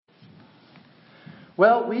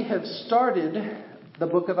Well, we have started the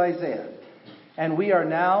book of Isaiah, and we are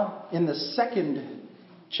now in the second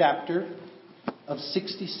chapter of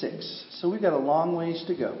 66. So we've got a long ways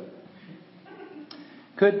to go.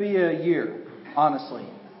 Could be a year, honestly,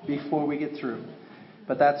 before we get through.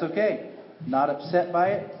 But that's okay. Not upset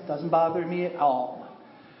by it. Doesn't bother me at all.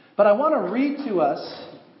 But I want to read to us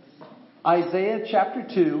Isaiah chapter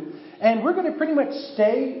 2. And we're going to pretty much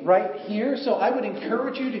stay right here. So I would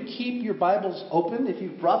encourage you to keep your Bibles open if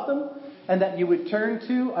you've brought them, and that you would turn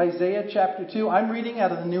to Isaiah chapter 2. I'm reading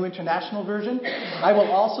out of the New International Version. I will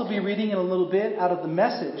also be reading in a little bit out of the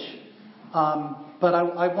Message. But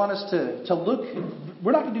I want us to look.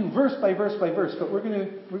 We're not going to do verse by verse by verse, but we're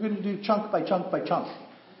going to do chunk by chunk by chunk.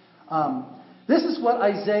 This is what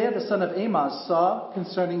Isaiah, the son of Amos, saw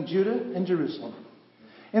concerning Judah and Jerusalem.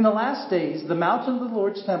 In the last days, the mountain of the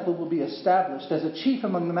Lord's temple will be established as a chief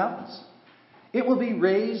among the mountains. It will be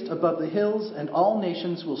raised above the hills, and all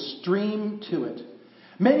nations will stream to it.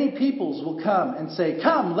 Many peoples will come and say,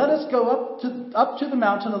 "Come, let us go up to the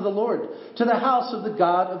mountain of the Lord, to the house of the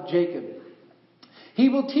God of Jacob. He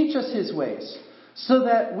will teach us his ways, so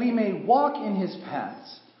that we may walk in his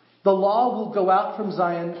paths. The law will go out from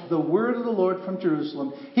Zion, the word of the Lord from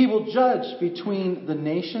Jerusalem. He will judge between the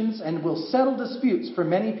nations and will settle disputes for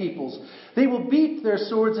many peoples. They will beat their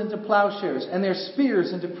swords into plowshares and their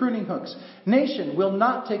spears into pruning hooks. Nation will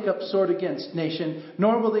not take up sword against nation,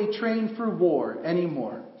 nor will they train for war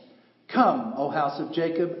anymore. Come, O house of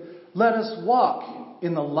Jacob, let us walk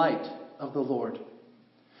in the light of the Lord.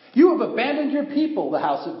 You have abandoned your people, the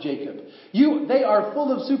house of Jacob. They are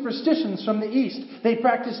full of superstitions from the east. They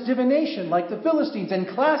practice divination like the Philistines and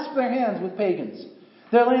clasp their hands with pagans.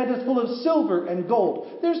 Their land is full of silver and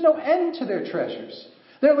gold. There's no end to their treasures.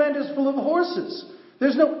 Their land is full of horses.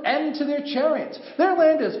 There's no end to their chariots. Their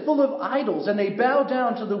land is full of idols, and they bow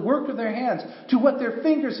down to the work of their hands, to what their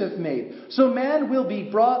fingers have made. So man will be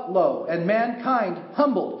brought low, and mankind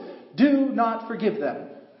humbled. Do not forgive them.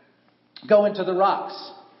 Go into the rocks.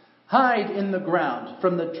 Hide in the ground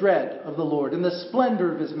from the dread of the Lord and the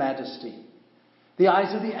splendor of his majesty. The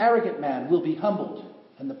eyes of the arrogant man will be humbled,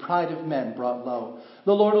 and the pride of men brought low.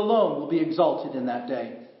 The Lord alone will be exalted in that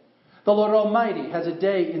day. The Lord Almighty has a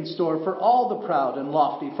day in store for all the proud and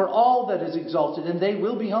lofty, for all that is exalted, and they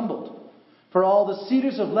will be humbled. For all the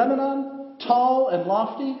cedars of Lebanon, tall and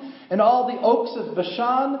lofty, and all the oaks of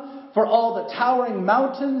Bashan, for all the towering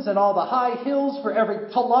mountains and all the high hills, for every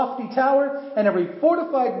lofty tower and every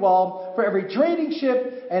fortified wall, for every trading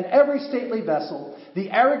ship and every stately vessel. The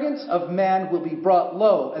arrogance of man will be brought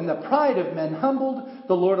low, and the pride of men humbled.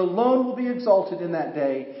 The Lord alone will be exalted in that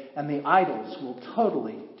day, and the idols will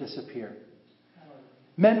totally disappear.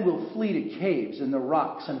 Men will flee to caves in the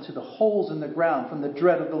rocks and to the holes in the ground from the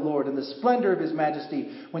dread of the Lord and the splendor of his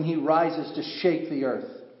majesty when he rises to shake the earth.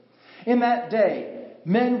 In that day,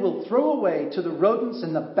 men will throw away to the rodents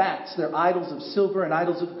and the bats their idols of silver and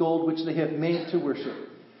idols of gold which they have made to worship.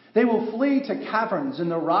 They will flee to caverns in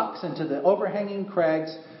the rocks and to the overhanging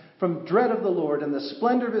crags from dread of the Lord and the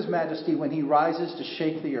splendor of his majesty when he rises to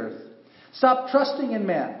shake the earth. Stop trusting in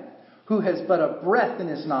man, who has but a breath in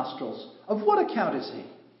his nostrils. Of what account is he?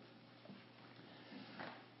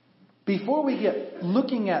 Before we get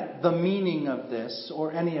looking at the meaning of this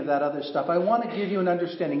or any of that other stuff, I want to give you an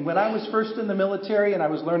understanding. When I was first in the military and I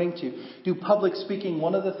was learning to do public speaking,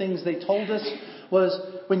 one of the things they told us was,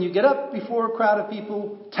 when you get up before a crowd of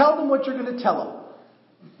people, tell them what you're going to tell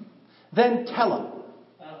them. Then tell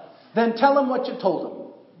them. Then tell them what you told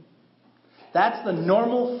them. That's the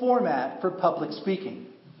normal format for public speaking.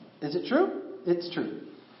 Is it true? It's true.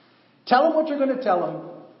 Tell them what you're going to tell them.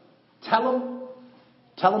 Tell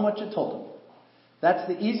them what you told them. That's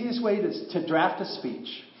the easiest way to draft a speech.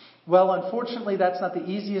 Well, unfortunately, that's not the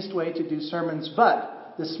easiest way to do sermons.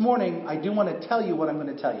 But this morning, I do want to tell you what I'm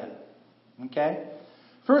going to tell you. Okay?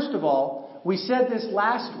 First of all, we said this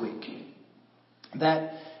last week,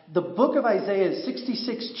 that the book of Isaiah is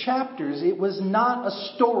 66 chapters. It was not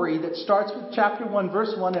a story that starts with chapter 1,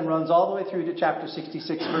 verse 1 and runs all the way through to chapter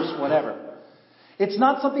 66, verse whatever. It's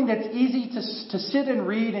not something that's easy to sit and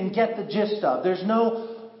read and get the gist of. There's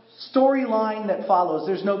no storyline that follows.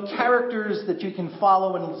 There's no characters that you can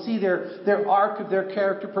follow and see their arc of their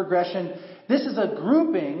character progression. This is a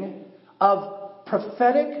grouping of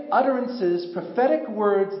prophetic utterances, prophetic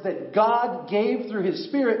words that God gave through his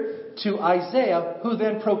Spirit to Isaiah, who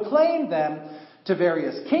then proclaimed them to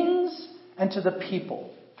various kings and to the people.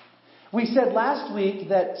 We said last week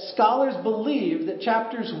that scholars believe that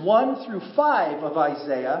chapters 1 through 5 of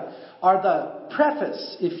Isaiah are the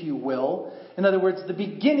preface, if you will. In other words, the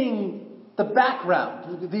beginning the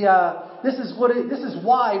background, this is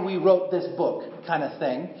why we wrote this book kind of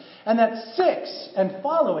thing. And that 6 and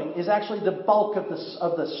following is actually the bulk of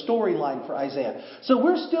the storyline for Isaiah. So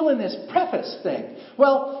we're still in this preface thing.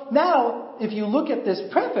 Well, now, if you look at this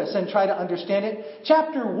preface and try to understand it,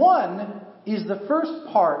 chapter 1 is the first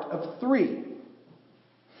part of 3.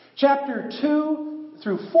 Chapter 2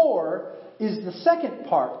 through 4 is the second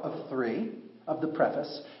part of 3. Of the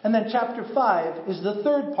preface, and then chapter 5 is the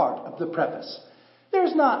third part of the preface.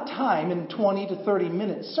 There's not time in 20 to 30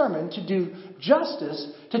 minute sermon to do justice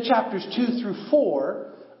to chapters 2 through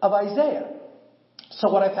 4 of Isaiah. So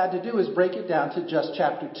what I've had to do is break it down to just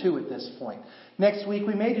chapter 2 at this point. Next week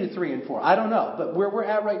we may do 3 and 4. I don't know. But where we're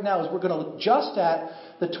at right now is we're going to look just at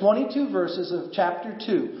the 22 verses of chapter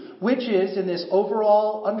 2, which is, in this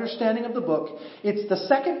overall understanding of the book, it's the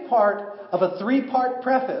second part of a 3-part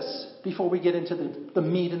preface before we get into the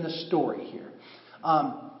meat and the story here.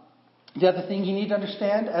 The other thing you need to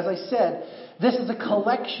understand, as I said, this is a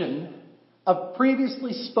collection of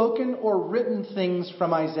previously spoken or written things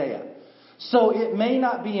from Isaiah. So it may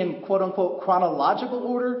not be in quote-unquote chronological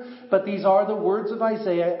order, but these are the words of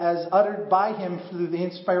Isaiah as uttered by him through the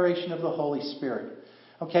inspiration of the Holy Spirit.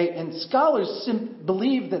 Okay, and scholars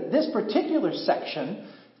believe that this particular section,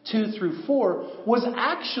 2 through 4, was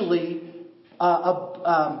actually I don't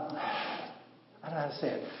know how to say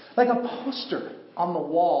it, like a poster on the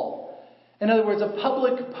wall. In other words, a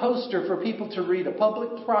public poster for people to read, a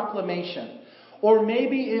public proclamation. Or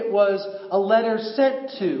maybe it was a letter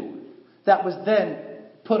sent to that was then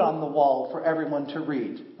put on the wall for everyone to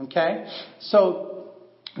read. Okay? So,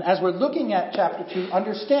 as we're looking at chapter 2,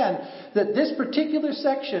 understand that this particular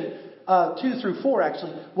section, 2 through 4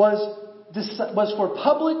 actually, was for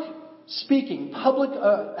public speaking, public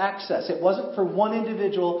access. It wasn't for one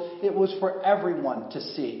individual. It was for everyone to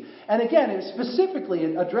see. And again, it was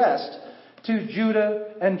specifically addressed to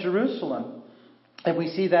Judah and Jerusalem. And we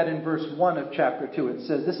see that in verse 1 of chapter 2. It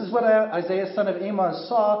says, "This is what Isaiah son of Amos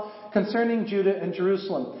saw concerning Judah and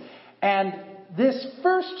Jerusalem." And this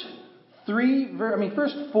first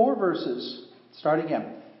 4 verses, start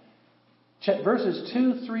again. Verses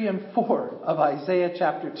 2, 3, and 4 of Isaiah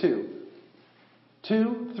chapter 2.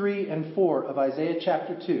 2, 3, and 4 of Isaiah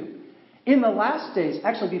chapter 2. In the last days,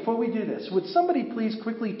 actually before we do this, would somebody please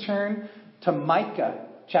quickly turn to Micah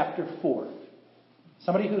chapter 4?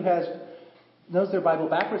 Somebody who knows their Bible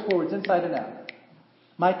backwards, forwards, inside and out.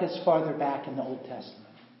 Micah's farther back in the Old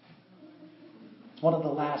Testament. It's one of the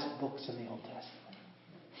last books in the Old Testament.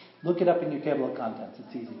 Look it up in your table of contents.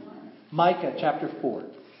 It's easy. Micah chapter 4.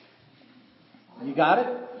 You got it?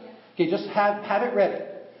 Okay, just have it ready.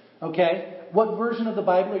 Okay? What version of the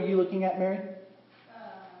Bible are you looking at, Mary?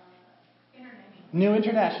 International. New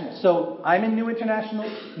International. So I'm in New International.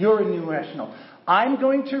 You're in New International. I'm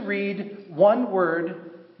going to read one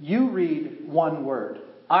word. You read one word.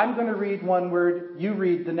 I'm going to read one word. You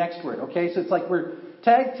read the next word. Okay? So it's like we're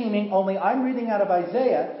tag teaming, only I'm reading out of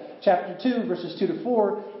Isaiah chapter 2, verses 2 to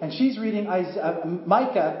 4, and she's reading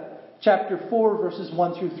Micah chapter 4, verses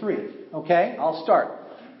 1 through 3. Okay? I'll start.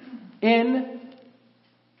 In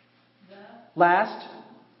last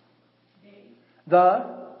the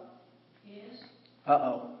is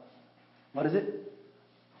what is it?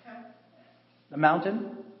 The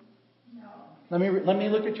mountain? No. Let me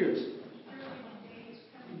look at yours.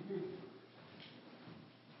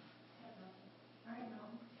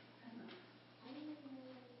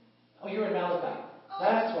 Oh, you're in Malachi.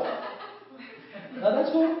 That's why. No,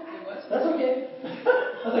 that's cool. That's okay.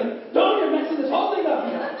 I was like, don't, you're messing this whole thing up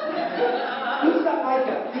here. Who's got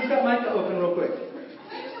Micah? Who's got Micah open real quick?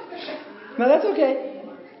 No, that's okay.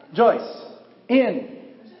 Joyce. In.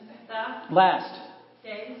 The. Last.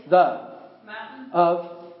 Days. The. Mountain.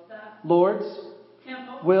 Of. The. Lord's.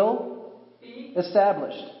 Temple. Will. Be.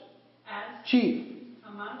 Established. As. Chief.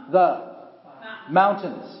 Among. The.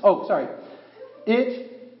 Mountains. Oh, sorry.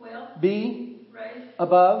 It. Will. Be. Raised.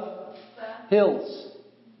 Above. The. Hills.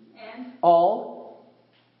 And. All.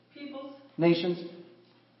 Peoples. Nations.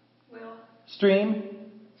 Will. Stream.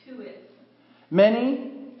 To it.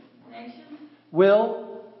 Many. Nations.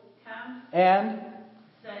 Will. Come. And.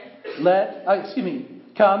 Say.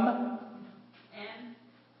 Come. And.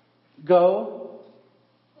 Go.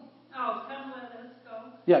 Oh, come let us go.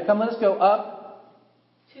 Yeah, come let us go up.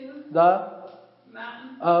 To. The.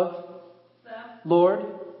 Mountain. Of. The. Lord.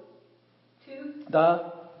 To.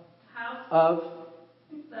 The. House. Of.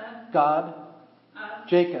 The. God. Of.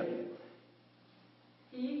 Jacob.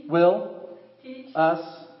 He. Will. Teach.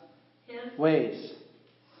 Us. His. Ways.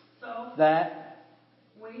 So. That.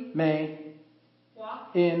 We. May.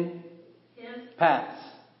 Walk. In. His. Paths.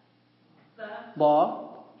 The.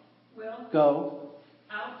 Law. Will. go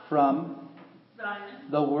out from Zion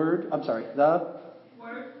the word of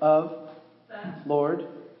the Lord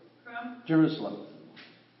from Jerusalem.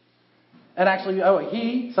 And actually, I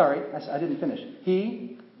didn't finish.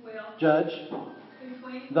 He will judge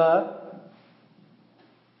between the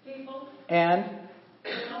people and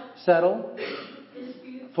will settle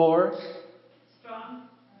dispute for strong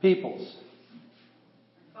peoples.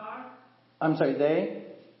 far. They,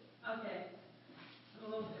 Okay. A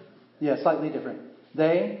little different. yeah, slightly different.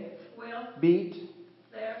 They Will beat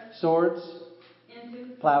their swords,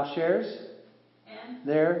 into plowshares, and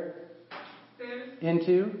their spears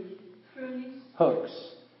into pruning hooks.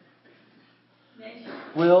 nation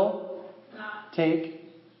Will not take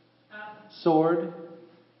up sword,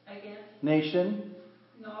 against nation,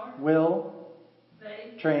 nor will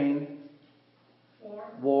they train for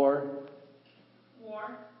war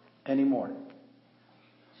war. anymore.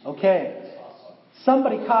 Okay.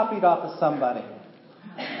 Somebody copied off of somebody.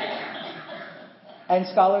 And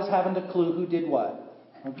scholars haven't a clue who did what.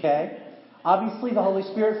 Okay? Obviously, the Holy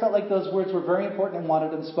Spirit felt like those words were very important and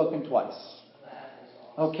wanted them spoken twice.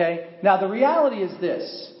 Okay? Now, the reality is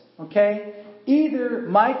this. Okay? Either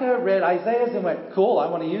Micah read Isaiah's and went, cool, I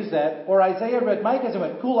want to use that. Or Isaiah read Micah's and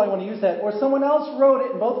went, cool, I want to use that. Or someone else wrote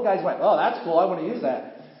it and both guys went, oh, that's cool, I want to use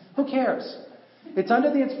that. Who cares? It's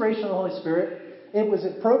under the inspiration of the Holy Spirit. It was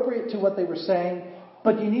appropriate to what they were saying.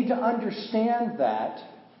 But you need to understand that,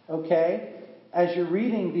 okay, as you're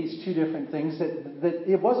reading these two different things, that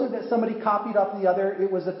it wasn't that somebody copied off the other.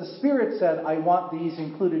 It was that the Spirit said, I want these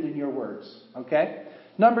included in your words. Okay?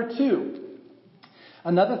 Number 2.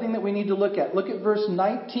 Another thing that we need to look at. Look at verse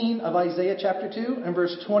 19 of Isaiah chapter 2 and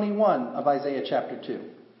verse 21 of Isaiah chapter 2.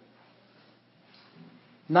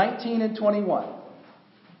 19 and 21.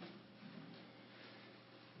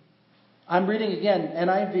 I'm reading again,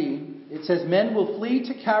 NIV. It says, men will flee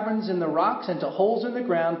to caverns in the rocks and to holes in the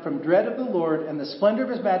ground from dread of the Lord and the splendor of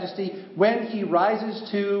His majesty when He rises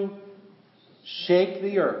to shake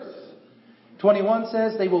the earth. 21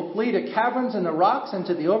 says, they will flee to caverns in the rocks and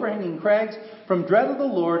to the overhanging crags from dread of the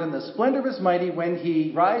Lord and the splendor of His mighty when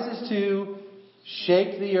He rises to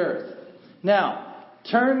shake the earth. Now,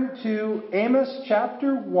 turn to Amos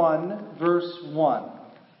chapter 1, verse 1.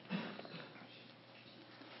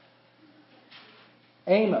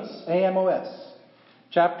 Amos, A-M-O-S,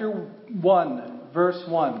 chapter 1, verse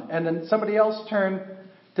 1. And then somebody else turn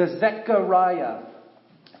to Zechariah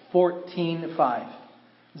 14:5.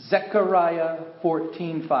 Zechariah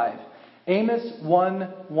 14:5. Amos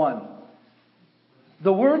 1:1.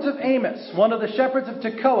 The words of Amos, one of the shepherds of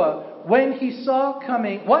Tekoa, when he saw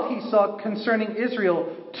coming, what he saw concerning Israel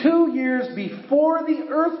 2 years before the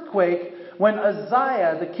earthquake, when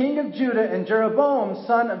Uzziah, the king of Judah, and Jeroboam,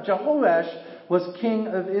 son of Jehoash, was king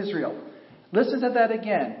of Israel. Listen to that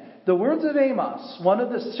again. The words of Amos, one of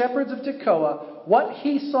the shepherds of Tekoa, what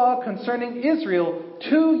he saw concerning Israel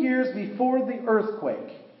 2 years before the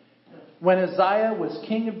earthquake, when Uzziah was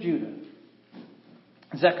king of Judah.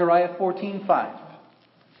 Zechariah 14:5.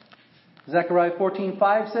 Zechariah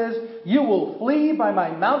 14:5 says, you will flee by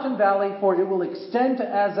my mountain valley, for it will extend to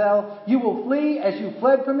Azel. You will flee as you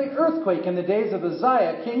fled from the earthquake in the days of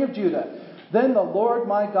Uzziah, king of Judah. Then the Lord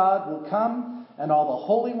my God will come, and all the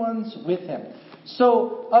holy ones with Him.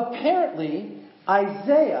 So apparently,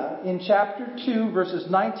 Isaiah in chapter 2, verses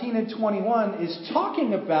 19 and 21 is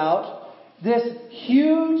talking about this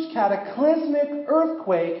huge cataclysmic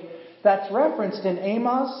earthquake that's referenced in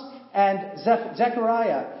Amos and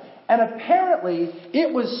Zechariah. And apparently,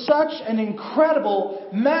 it was such an incredible,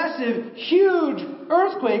 massive, huge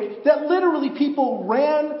earthquake that literally people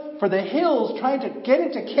ran for the hills trying to get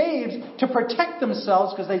into caves to protect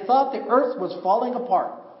themselves because they thought the earth was falling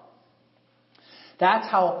apart. That's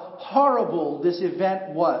how horrible this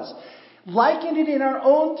event was. Liken it in our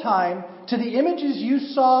own time to the images you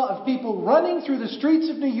saw of people running through the streets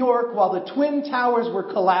of New York while the Twin Towers were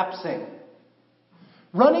collapsing.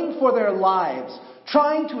 Running for their lives,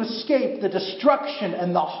 trying to escape the destruction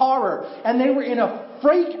and the horror, and they were in a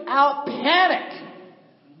freak-out panic.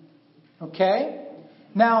 Okay?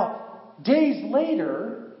 Now, days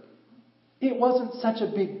later, it wasn't such a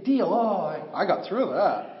big deal. Oh, I got through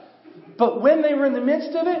that. But when they were in the midst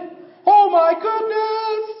of it, oh my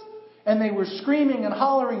goodness! And they were screaming and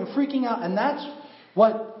hollering and freaking out. And that's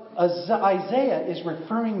what Isaiah is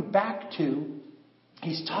referring back to.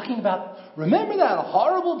 He's talking about, remember that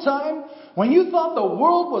horrible time when you thought the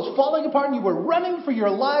world was falling apart and you were running for your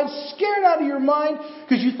lives, scared out of your mind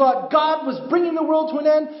because you thought God was bringing the world to an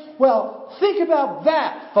end? Well, think about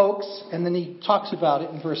that, folks. And then he talks about it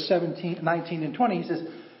in verse 17, 19 and 20. He says,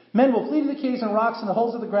 Men will flee to the caves and rocks and the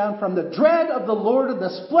holes of the ground from the dread of the Lord and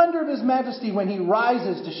the splendor of his majesty when he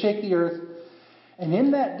rises to shake the earth. And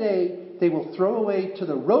in that day they will throw away to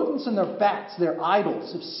the rodents and their bats their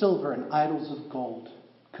idols of silver and idols of gold.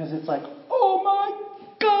 Because it's like, oh my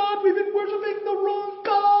God, we've been worshiping the wrong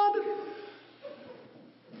God.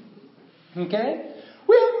 Okay?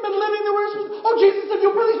 We haven't been living the worship. Oh, Jesus, if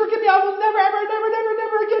you'll please forgive me, I will never, ever, never, never,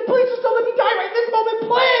 never again. Please just don't let me die right this moment,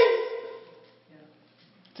 please.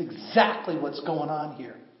 It's exactly what's going on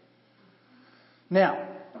here. Now,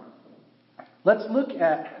 let's look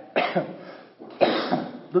at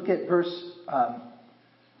verse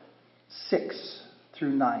 6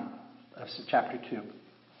 through 9 of chapter 2.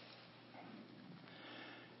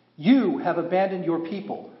 You have abandoned your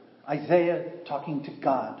people. Isaiah talking to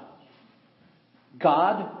God.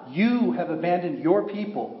 God, you have abandoned your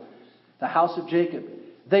people, the house of Jacob.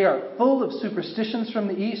 They are full of superstitions from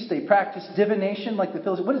the east. They practice divination like the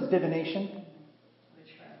Philistines. What is divination?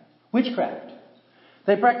 Witchcraft.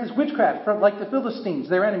 They practice witchcraft like the Philistines,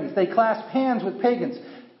 their enemies. They clasp hands with pagans.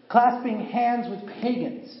 Clasping hands with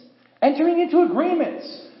pagans. Entering into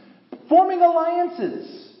agreements. Forming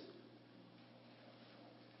alliances.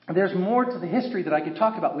 There's more to the history that I could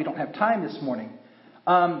talk about. We don't have time this morning.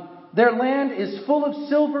 Their land is full of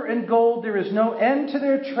silver and gold. There is no end to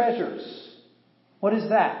their treasures. What is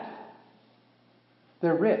that?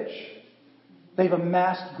 They're rich. They've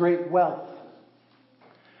amassed great wealth.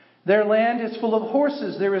 Their land is full of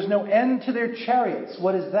horses. There is no end to their chariots.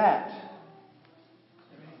 What is that?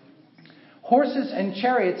 Horses and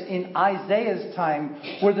chariots in Isaiah's time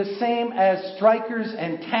were the same as strikers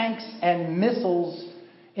and tanks and missiles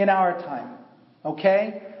in our time.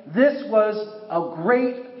 Okay? This was a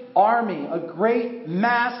great army, a great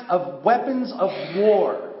mass of weapons of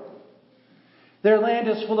war. Their land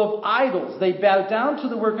is full of idols. They bow down to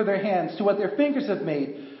the work of their hands, to what their fingers have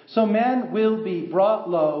made. So men will be brought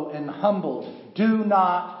low and humbled. Do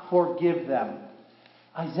not forgive them.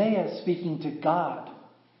 Isaiah is speaking to God.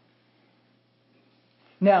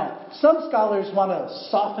 Now, some scholars want to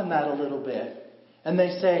soften that a little bit. And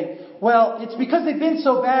they say, well, it's because they've been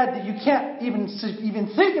so bad that you can't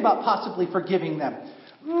even think about possibly forgiving them.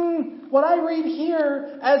 What I read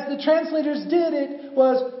here, as the translators did it,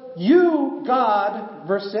 was, you, God,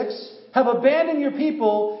 verse 6, have abandoned your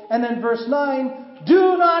people. And then verse 9,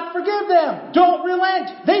 do not forgive them. Don't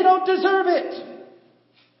relent. They don't deserve it.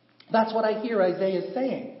 That's what I hear Isaiah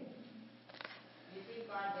saying. You think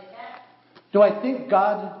God did that? Do I think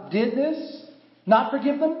God did this? Not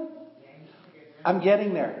forgive them? I'm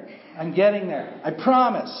getting there. I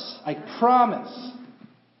promise.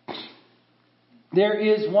 There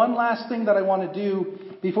is one last thing that I want to do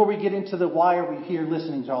before we get into the why are we here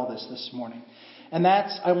listening to all this morning. And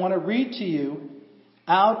that's, I want to read to you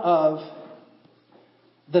out of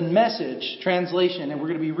the Message translation. And we're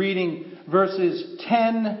going to be reading verses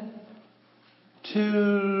 10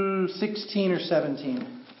 to 16 or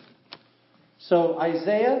 17. So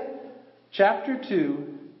Isaiah chapter 2,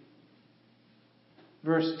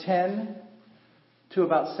 verse 10 to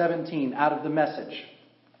about 17 out of the Message.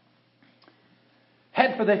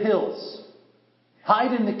 Head for the hills.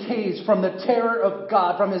 Hide in the caves from the terror of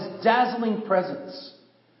God, from his dazzling presence.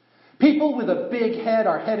 People with a big head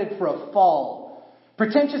are headed for a fall.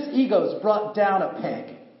 Pretentious egos brought down a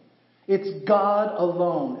peg. It's God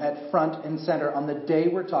alone at front and center on the day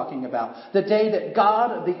we're talking about. The day that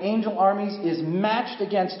God of the angel armies is matched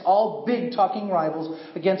against all big talking rivals,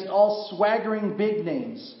 against all swaggering big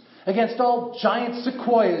names, against all giant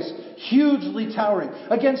sequoias hugely towering,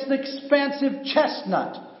 against the expansive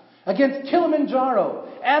chestnut, against Kilimanjaro,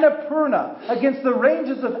 Annapurna, against the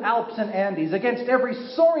ranges of Alps and Andes, against every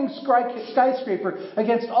soaring skyscraper,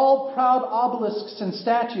 against all proud obelisks and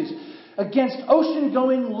statues, against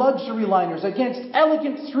ocean-going luxury liners, against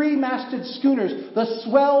elegant three-masted schooners. The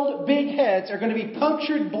swelled big heads are going to be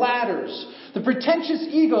punctured bladders. The pretentious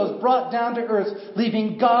egos brought down to earth,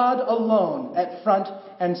 leaving God alone at front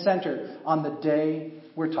and center on the day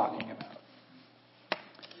we're talking about.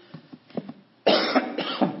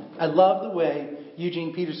 I love the way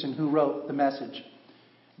Eugene Peterson, who wrote the Message,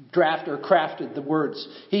 crafted the words.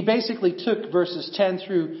 He basically took verses 10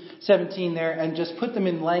 through 17 there and just put them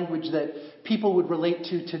in language that people would relate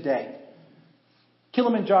to today.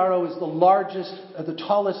 Kilimanjaro is the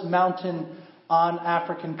tallest mountain on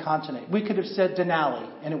African continent. We could have said Denali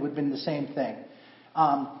and it would have been the same thing.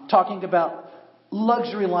 Talking about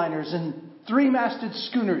luxury liners and three-masted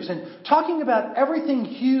schooners and talking about everything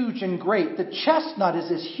huge and great. The chestnut is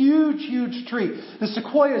this huge, huge tree. The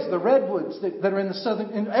sequoias, the redwoods that are in the southern,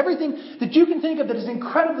 and everything that you can think of that is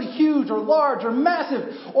incredibly huge or large or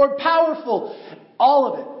massive or powerful.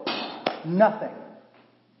 All of it. Nothing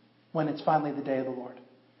when it's finally the day of the Lord.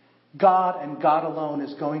 God and God alone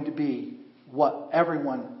is going to be what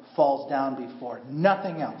everyone falls down before.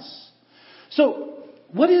 Nothing else. So,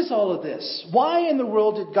 what is all of this? Why in the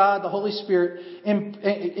world did God, the Holy Spirit,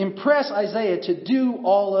 impress Isaiah to do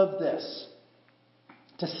all of this?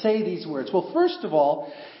 To say these words? Well, first of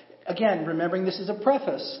all, again, remembering this is a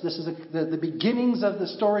preface. This is the beginnings of the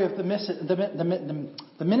story of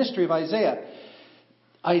the ministry of Isaiah.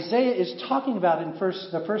 Isaiah is talking about in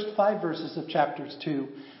the first 5 verses of chapters 2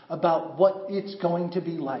 about what it's going to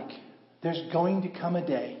be like. There's going to come a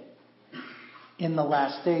day in the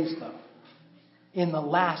last days, though. In the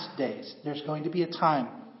last days, there's going to be a time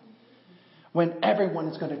when everyone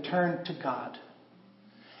is going to turn to God.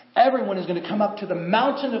 Everyone is going to come up to the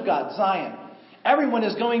mountain of God, Zion. Everyone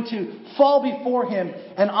is going to fall before Him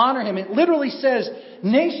and honor Him. It literally says,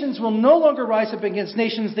 nations will no longer rise up against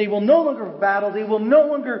nations. They will no longer battle. They will no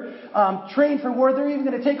longer train for war. They're even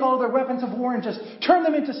going to take all of their weapons of war and just turn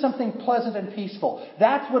them into something pleasant and peaceful.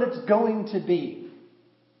 That's what it's going to be.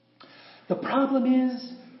 The problem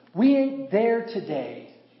is, we ain't there today.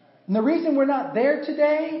 And the reason we're not there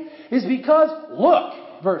today is because, look,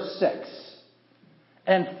 verse 6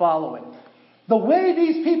 and following. The way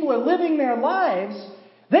these people are living their lives,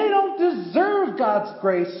 they don't deserve God's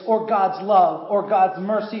grace or God's love or God's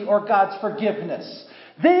mercy or God's forgiveness.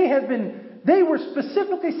 They were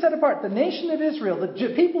specifically set apart. The nation of Israel,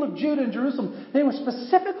 the people of Judah and Jerusalem, they were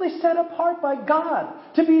specifically set apart by God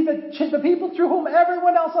to be the people through whom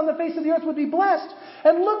everyone else on the face of the earth would be blessed.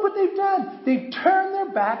 And look what they've done. They've turned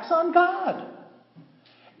their backs on God.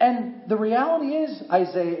 And the reality is,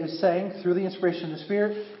 Isaiah is saying, through the inspiration of the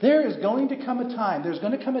Spirit, there is going to come a time, there's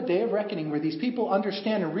going to come a day of reckoning where these people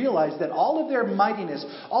understand and realize that all of their mightiness,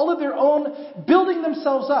 all of their own building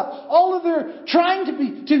themselves up, all of their trying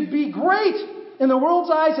to be great in the world's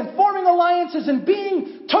eyes and forming alliances and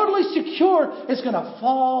being totally secure is going to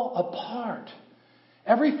fall apart.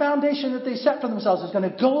 Every foundation that they set for themselves is going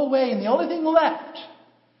to go away, and the only thing left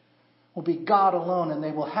will be God alone, and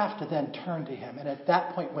they will have to then turn to Him. And at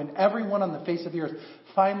that point, when everyone on the face of the earth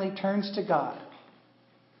finally turns to God,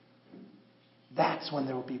 that's when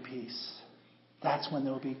there will be peace. That's when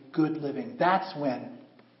there will be good living. That's when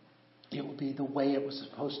it will be the way it was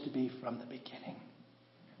supposed to be from the beginning.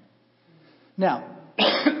 Now,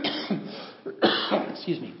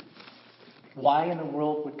 excuse me. Why in the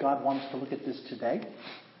world would God want us to look at this today?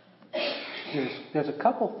 There's a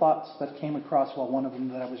couple thoughts that came across while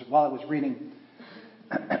I was reading.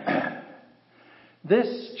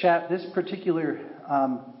 This particular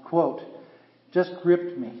quote just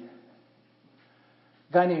gripped me.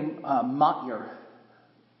 A guy named Motyer,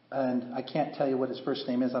 and I can't tell you what his first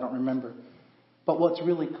name is. I don't remember. But what's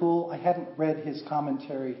really cool, I hadn't read his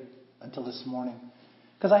commentary until this morning.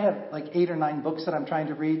 Because I have like 8 or 9 books that I'm trying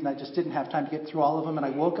to read, and I just didn't have time to get through all of them. And I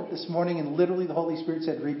woke up this morning, and literally the Holy Spirit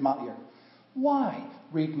said, read Motyer. Why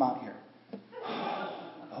read Motyer?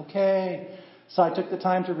 Okay. So I took the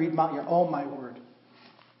time to read Motyer. Oh, my word.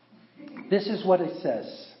 This is what it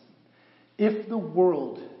says. If the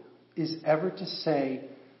world is ever to say,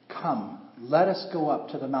 come, let us go up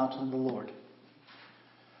to the mountain of the Lord,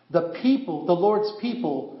 the Lord's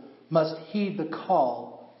people must heed the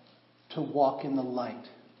call to walk in the light.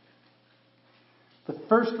 The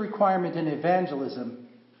first requirement in evangelism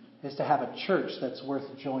is to have a church that's worth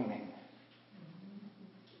joining.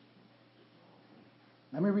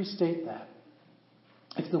 Let me restate that.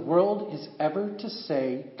 If the world is ever to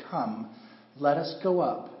say, come, let us go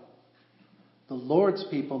up, the Lord's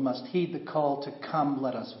people must heed the call to come,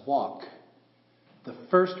 let us walk. The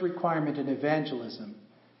first requirement in evangelism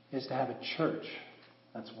is to have a church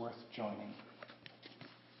that's worth joining.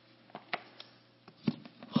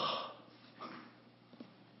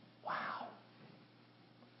 Wow.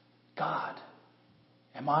 God,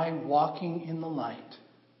 am I walking in the light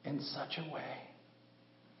in such a way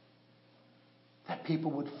that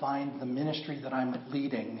people would find the ministry that I'm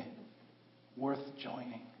leading worth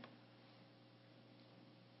joining?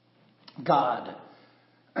 God,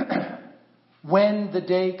 when the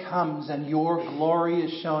day comes and your glory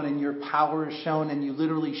is shown and your power is shown and you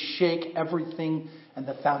literally shake everything and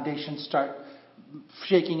the foundations start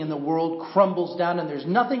shaking and the world crumbles down and there's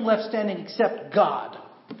nothing left standing except God,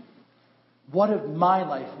 what of my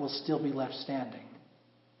life will still be left standing?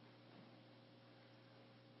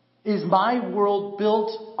 Is my world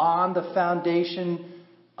built on the foundation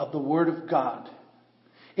of the Word of God?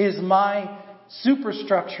 Is my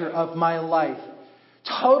superstructure of my life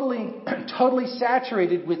totally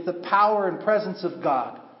saturated with the power and presence of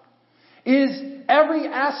God? Is every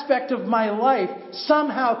aspect of my life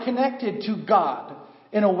somehow connected to God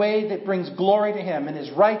in a way that brings glory to Him and is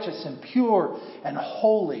righteous and pure and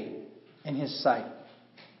holy in His sight?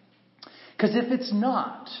 Because if it's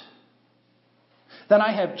not, then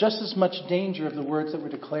I have just as much danger of the words that were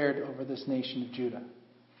declared over this nation of Judah.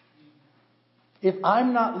 If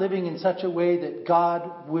I'm not living in such a way that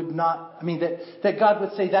God would not, that God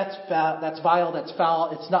would say, that's vile, that's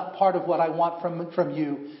foul, it's not part of what I want from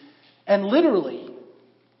you. And literally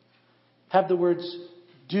have the words,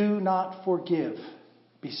 do not forgive,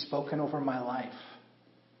 be spoken over my life.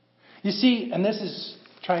 You see, and this is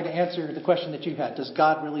trying to answer the question that you had. Does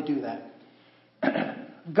God really do that?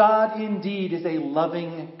 God indeed is a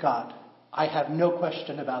loving God. I have no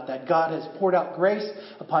question about that. God has poured out grace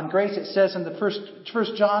upon grace. It says in the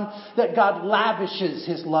first John that God lavishes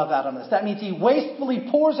His love out on us. That means He wastefully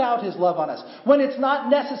pours out His love on us. When it's not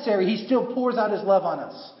necessary, He still pours out His love on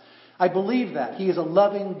us. I believe that. He is a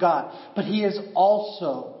loving God. But He is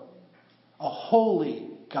also a holy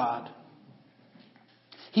God.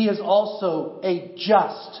 He is also a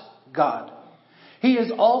just God. He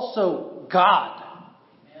is also God.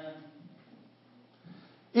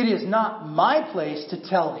 It is not my place to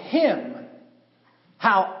tell Him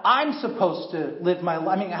how I'm supposed to live my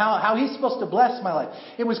life. How He's supposed to bless my life.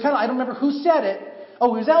 It was I don't remember who said it.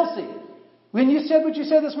 Oh, it was Elsie. When you said what you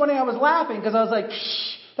said this morning, I was laughing because I was like,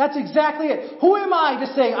 shh, that's exactly it. Who am I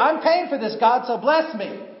to say, I'm paying for this, God, so bless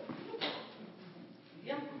me?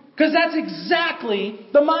 Because that's exactly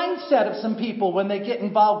the mindset of some people when they get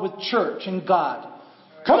involved with church and God.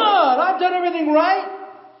 Come on, I've done everything right.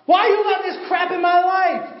 Why are you letting this crap in my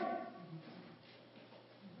life?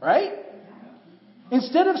 Right?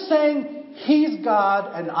 Instead of saying, He's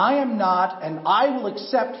God and I am not, and I will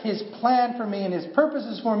accept His plan for me and His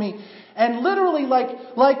purposes for me. And literally, like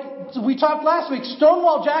we talked last week,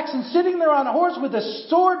 Stonewall Jackson sitting there on a horse with a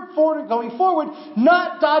sword going forward,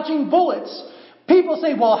 not dodging bullets. People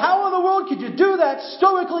say, well, how in the world could you do that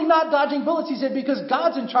stoically not dodging bullets? He said, because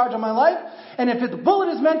God's in charge of my life. And if the bullet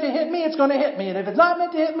is meant to hit me, it's going to hit me. And if it's not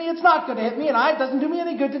meant to hit me, it's not going to hit me. And it doesn't do me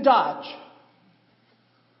any good to dodge.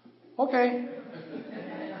 Okay.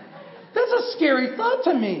 That's a scary thought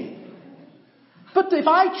to me. But if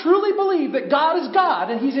I truly believe that God is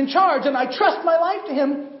God and He's in charge and I trust my life to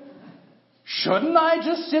Him, shouldn't I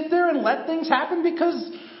just sit there and let things happen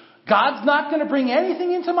because God's not going to bring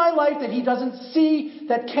anything into my life that He doesn't see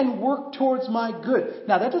that can work towards my good?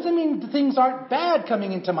 Now, that doesn't mean that things aren't bad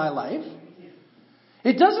coming into my life.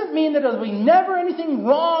 It doesn't mean that there'll be never anything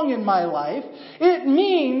wrong in my life. It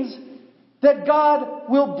means that God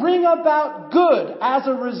will bring about good as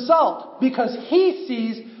a result because He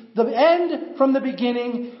sees the end from the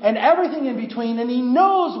beginning and everything in between, and He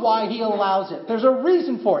knows why He allows it. There's a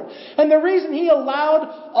reason for it. And the reason He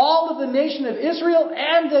allowed all of the nation of Israel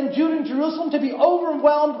and then Judah and Jerusalem to be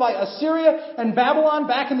overwhelmed by Assyria and Babylon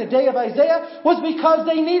back in the day of Isaiah was because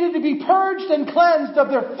they needed to be purged and cleansed of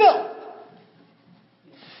their filth.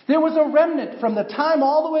 There was a remnant from the time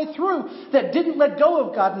all the way through that didn't let go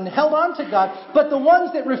of God and held on to God. But the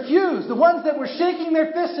ones that refused, the ones that were shaking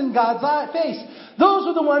their fists in God's face, those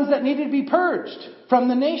were the ones that needed to be purged from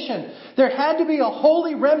the nation. There had to be a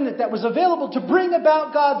holy remnant that was available to bring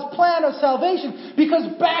about God's plan of salvation.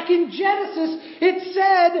 Because back in Genesis, it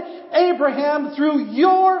said, Abraham, through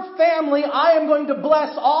your family, I am going to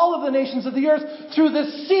bless all of the nations of the earth through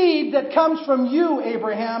the seed that comes from you,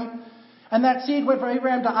 Abraham. And that seed went from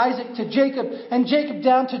Abraham to Isaac to Jacob, and Jacob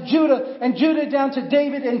down to Judah, and Judah down to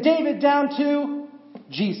David, and David down to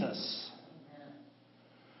Jesus.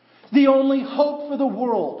 The only hope for the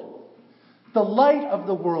world, the light of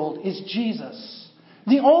the world, is Jesus.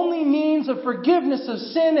 The only means of forgiveness of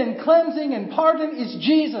sin and cleansing and pardon is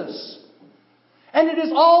Jesus. And it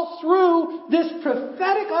is all through this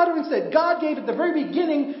prophetic utterance that God gave at the very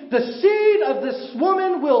beginning. The seed of this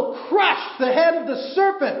woman will crush the head of the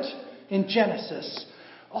serpent. In Genesis,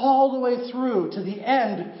 all the way through to the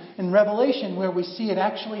end in Revelation where we see it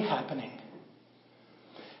actually happening.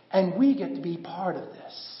 And we get to be part of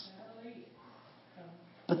this.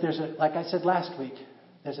 But like I said last week,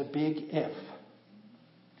 there's a big if.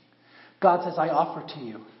 God says, I offer to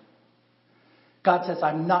you. God says,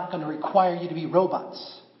 I'm not going to require you to be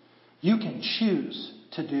robots. You can choose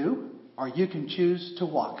to do, or you can choose to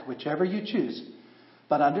walk, whichever you choose.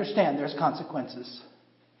 But understand there's consequences.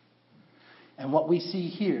 And what we see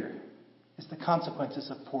here is the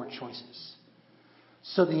consequences of poor choices.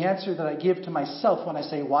 So the answer that I give to myself when I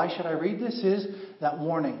say, why should I read this, is that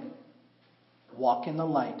warning. Walk in the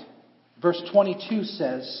light. Verse 22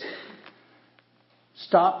 says,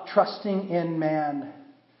 stop trusting in man,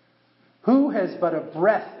 who has but a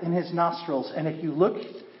breath in his nostrils. And if you look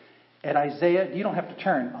at Isaiah, you don't have to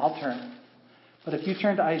turn, I'll turn. But if you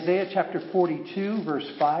turn to Isaiah chapter 42, verse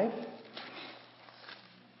 5.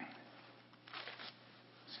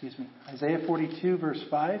 Isaiah 42, verse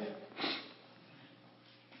 5.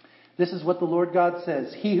 This is what the Lord God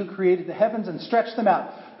says. He who created the heavens and stretched them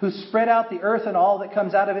out, who spread out the earth and all that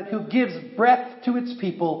comes out of it, who gives breath to its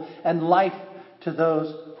people and life to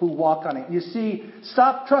those who walk on it. You see,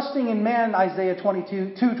 stop trusting in man, Isaiah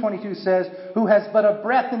 2:22 says, who has but a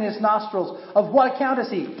breath in his nostrils. Of what account is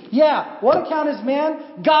he? Yeah, what account is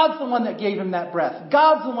man? God's the one that gave him that breath.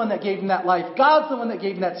 God's the one that gave him that life. God's the one that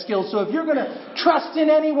gave him that skill. So if you're going to trust in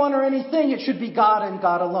anyone or anything, it should be God and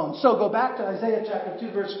God alone. So go back to Isaiah chapter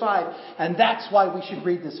 2, verse 5, and that's why we should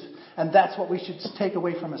read this. And that's what we should take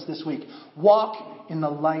away from us this week. Walk in the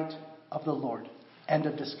light of the Lord. End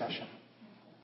of discussion.